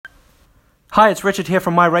Hi, it's Richard here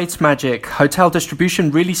from My Rates Magic. Hotel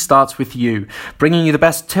distribution really starts with you, bringing you the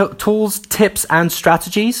best tools, tips, and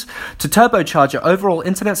strategies to turbocharge your overall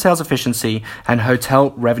internet sales efficiency and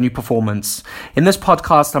hotel revenue performance. In this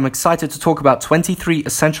podcast, I'm excited to talk about 23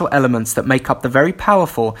 essential elements that make up the very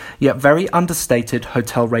powerful yet very understated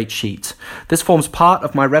hotel rate sheet. This forms part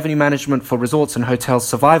of my Revenue Management for Resorts and Hotels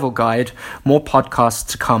Survival Guide. More podcasts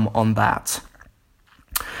to come on that.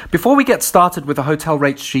 Before we get started with the hotel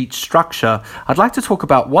rate sheet structure, I'd like to talk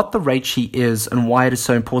about what the rate sheet is and why it is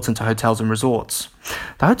so important to hotels and resorts.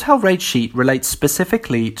 The hotel rate sheet relates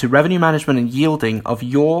specifically to revenue management and yielding of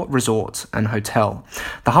your resort and hotel.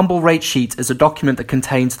 The humble rate sheet is a document that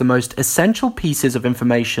contains the most essential pieces of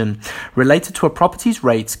information related to a property's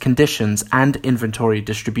rates, conditions, and inventory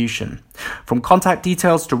distribution. From contact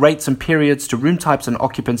details to rates and periods to room types and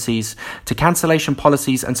occupancies to cancellation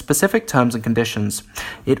policies and specific terms and conditions,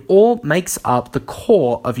 it all makes up the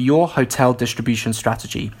core of your hotel distribution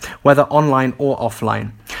strategy, whether online or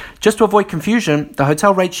offline. Just to avoid confusion, the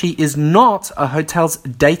hotel rate sheet is not a hotel's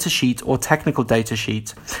data sheet or technical data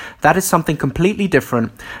sheet. That is something completely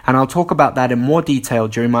different, and I'll talk about that in more detail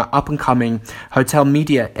during my up-and-coming Hotel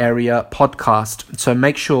Media Area podcast. So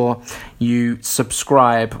make sure you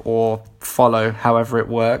subscribe or follow, however it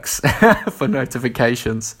works, for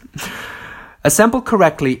notifications. Assembled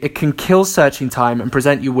correctly, it can kill searching time and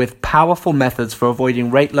present you with powerful methods for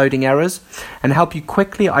avoiding rate loading errors and help you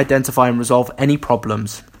quickly identify and resolve any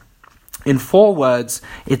problems. In 4 words,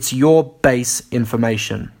 it's your base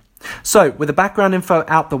information. So, with the background info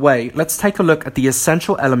out the way, let's take a look at the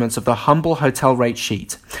essential elements of the humble hotel rate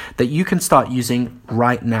sheet that you can start using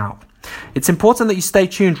right now. It's important that you stay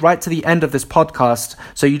tuned right to the end of this podcast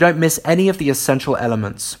so you don't miss any of the essential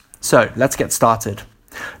elements. So, let's get started.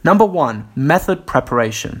 Number 1, method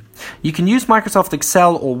preparation. You can use Microsoft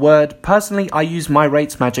Excel or Word. Personally, I use My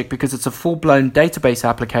Rates Magic because it's a full-blown database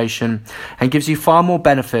application and gives you far more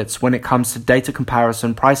benefits when it comes to data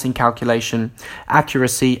comparison, pricing calculation,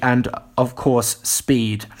 accuracy, and, of course,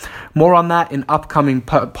 speed. More on that in upcoming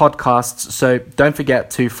podcasts, so don't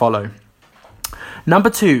forget to follow. Number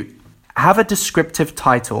 2, have a descriptive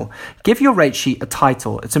title. Give your rate sheet a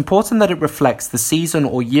title. It's important that it reflects the season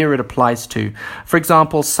or year it applies to. For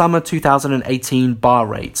example, summer 2018 bar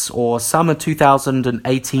rates, or summer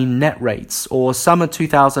 2018 net rates, or summer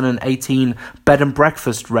 2018 bed and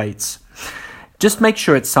breakfast rates. Just make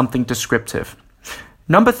sure it's something descriptive.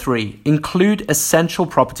 Number 3, include essential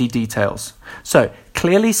property details. So,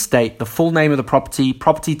 clearly state the full name of the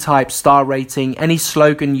property type, star rating, any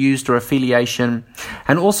slogan used or affiliation,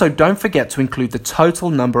 and also don't forget to include the total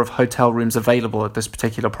number of hotel rooms available at this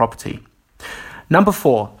particular property. Number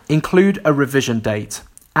 4, include a revision date.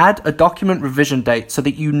 Add a document revision date so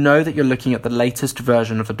that you know that you're looking at the latest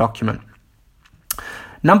version of the document.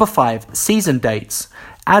 Number 5, season dates.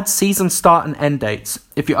 Add season start and end dates.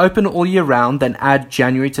 If you're open all year round, then add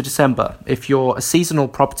January to December. If you're a seasonal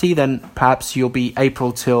property, then perhaps you'll be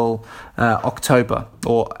April till October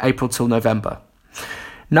or April till November.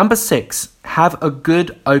 Number 6, have a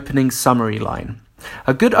good opening summary line.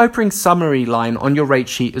 A good opening summary line on your rate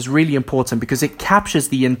sheet is really important because it captures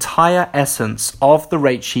the entire essence of the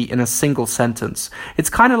rate sheet in a single sentence. It's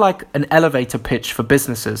kind of like an elevator pitch for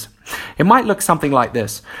businesses. It might look something like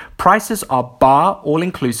this. Prices are bar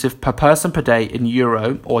all-inclusive per person per day in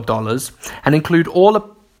euro or dollars and include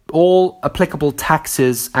all applicable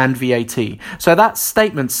taxes and VAT. So that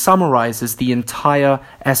statement summarizes the entire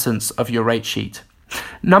essence of your rate sheet.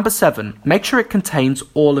 Number 7, make sure it contains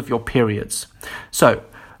all of your periods. So,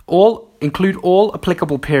 include all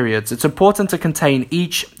applicable periods. It's important to contain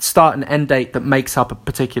each start and end date that makes up a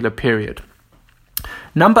particular period.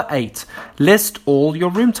 Number 8, list all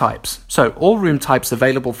your room types. So, all room types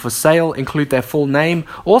available for sale, include their full name.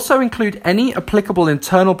 Also include any applicable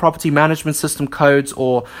internal property management system codes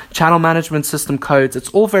or channel management system codes. It's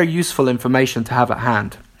all very useful information to have at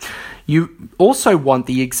hand. You also want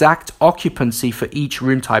the exact occupancy for each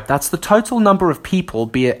room type. That's the total number of people,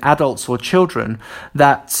 be it adults or children,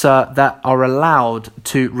 that are allowed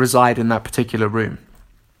to reside in that particular room.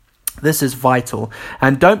 This is vital.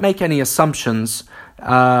 And don't make any assumptions.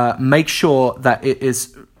 Make sure that it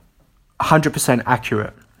is 100%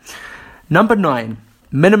 accurate. Number 9,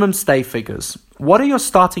 minimum stay figures. What are your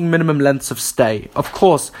starting minimum lengths of stay? Of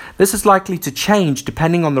course, this is likely to change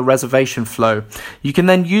depending on the reservation flow. You can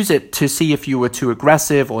then use it to see if you were too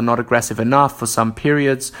aggressive or not aggressive enough for some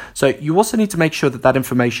periods. So you also need to make sure that that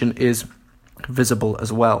information is visible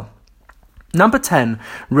as well. Number 10,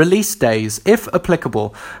 release days, if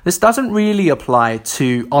applicable. This doesn't really apply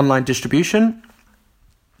to online distribution.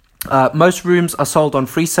 Most rooms are sold on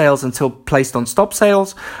free sales until placed on stop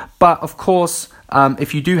sales, but of course,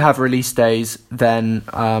 if you do have release days, then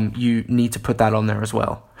you need to put that on there as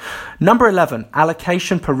well. Number 11,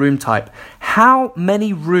 allocation per room type. How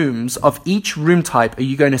many rooms of each room type are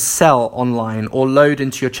you going to sell online or load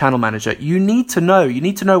into your channel manager? You need to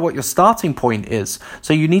know what your starting point is.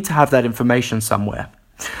 So you need to have that information somewhere.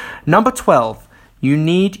 Number 12, you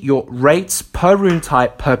need your rates per room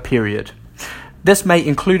type per period. This may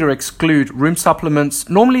include or exclude room supplements.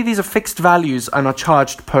 Normally these are fixed values and are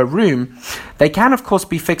charged per room. They can of course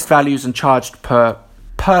be fixed values and charged per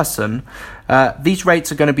person. These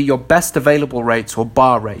rates are going to be your best available rates or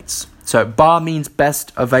bar rates. So bar means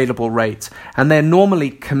best available rate, and they're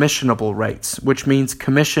normally commissionable rates, which means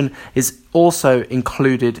commission is also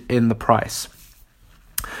included in the price.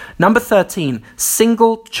 Number 13,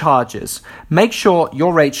 single charges. Make sure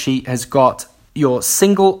your rate sheet has got your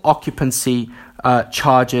single occupancy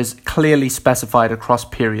charges clearly specified across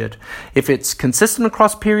period. If it's consistent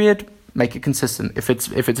across period, make it consistent. If it's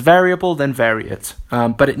variable, then vary it.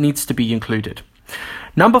 But it needs to be included.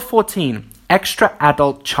 Number 14, extra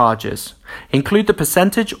adult charges. Include the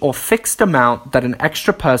percentage or fixed amount that an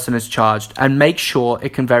extra person is charged and make sure it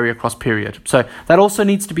can vary across period. So that also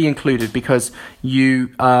needs to be included because you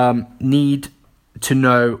need to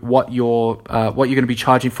know what you're going to be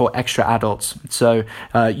charging for extra adults. So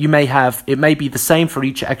it may be the same for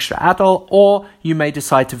each extra adult, or you may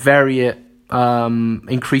decide to vary it,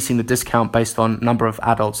 increasing the discount based on number of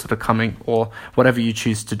adults that are coming, or whatever you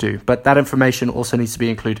choose to do. But that information also needs to be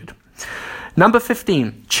included. Number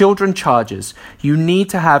 15, children charges. You need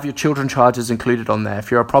to have your children charges included on there.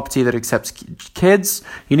 If you're a property that accepts kids,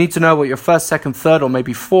 you need to know what your first, second, third, or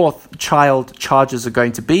maybe fourth child charges are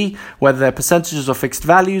going to be, whether they're percentages or fixed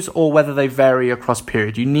values, or whether they vary across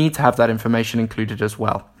period. You need to have that information included as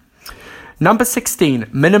well. Number 16,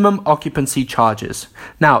 minimum occupancy charges.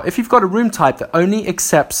 Now, if you've got a room type that only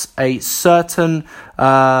accepts a certain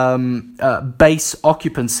base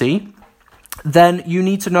occupancy, then you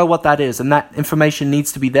need to know what that is, and that information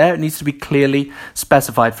needs to be there. It needs to be clearly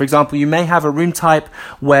specified. For example, you may have a room type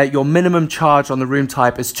where your minimum charge on the room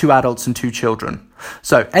type is 2 adults and 2 children.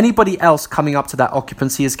 So anybody else coming up to that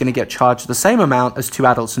occupancy is going to get charged the same amount as 2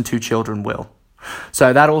 adults and 2 children will.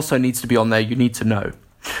 So that also needs to be on there. You need to know.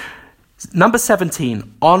 Number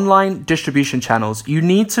 17, online distribution channels. You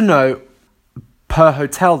need to know, per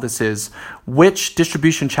hotel this is, which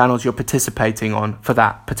distribution channels you're participating on for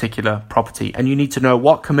that particular property, and you need to know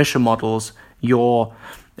what commission models you're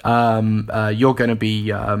going to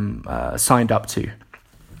be signed up to.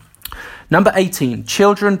 Number 18,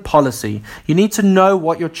 children policy. You need to know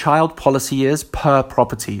what your child policy is per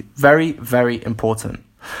property. Very, very important.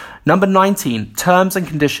 Number 19, terms and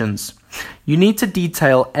conditions. You need to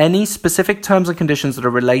detail any specific terms and conditions that are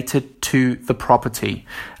related to the property,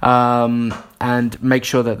 and make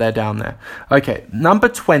sure that they're down there. Okay, number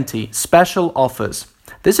 20, special offers.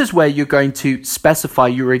 This is where you're going to specify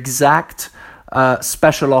your exact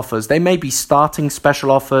special offers. They may be starting special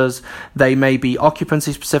offers, they may be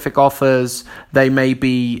occupancy specific offers, they may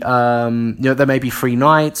be there may be free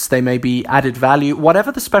nights, they may be added value.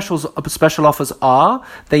 Whatever the special offers are,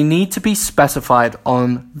 they need to be specified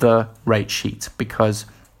on the rate sheet, because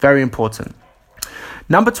very important.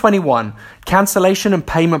 Number 21, cancellation and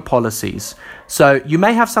payment policies. So you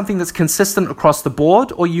may have something that's consistent across the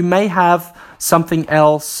board, or you may have something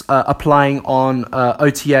else applying on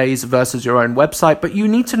OTAs versus your own website, but you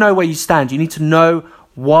need to know where you stand. You need to know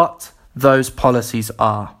what those policies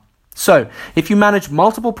are. So if you manage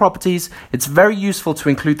multiple properties, it's very useful to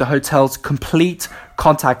include the hotel's complete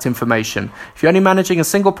contact information. If you're only managing a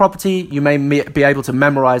single property, you may be able to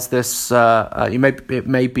memorize this. It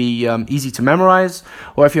may be easy to memorize,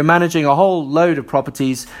 or if you're managing a whole load of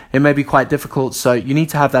properties, it may be quite difficult. So you need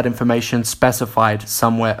to have that information specified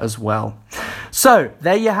somewhere as well. So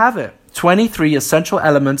there you have it. 23 essential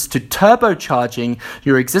elements to turbocharging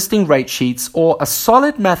your existing rate sheets, or a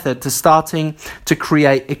solid method to starting to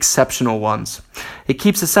create exceptional ones. It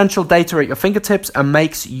keeps essential data at your fingertips and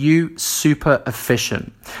makes you super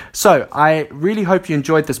efficient. So I really hope you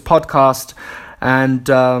enjoyed this podcast, and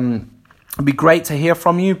it'd be great to hear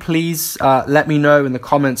from you. Please let me know in the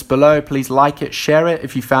comments below. Please like it, share it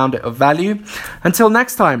if you found it of value. Until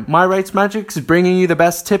next time, My Rates Magic is bringing you the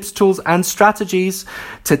best tips, tools, and strategies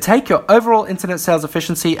to take your overall internet sales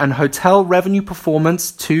efficiency and hotel revenue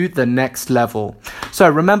performance to the next level. So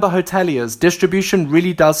remember, hoteliers, distribution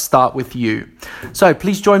really does start with you. So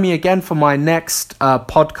please join me again for my next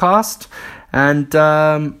podcast. And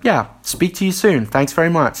speak to you soon. Thanks very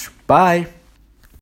much. Bye.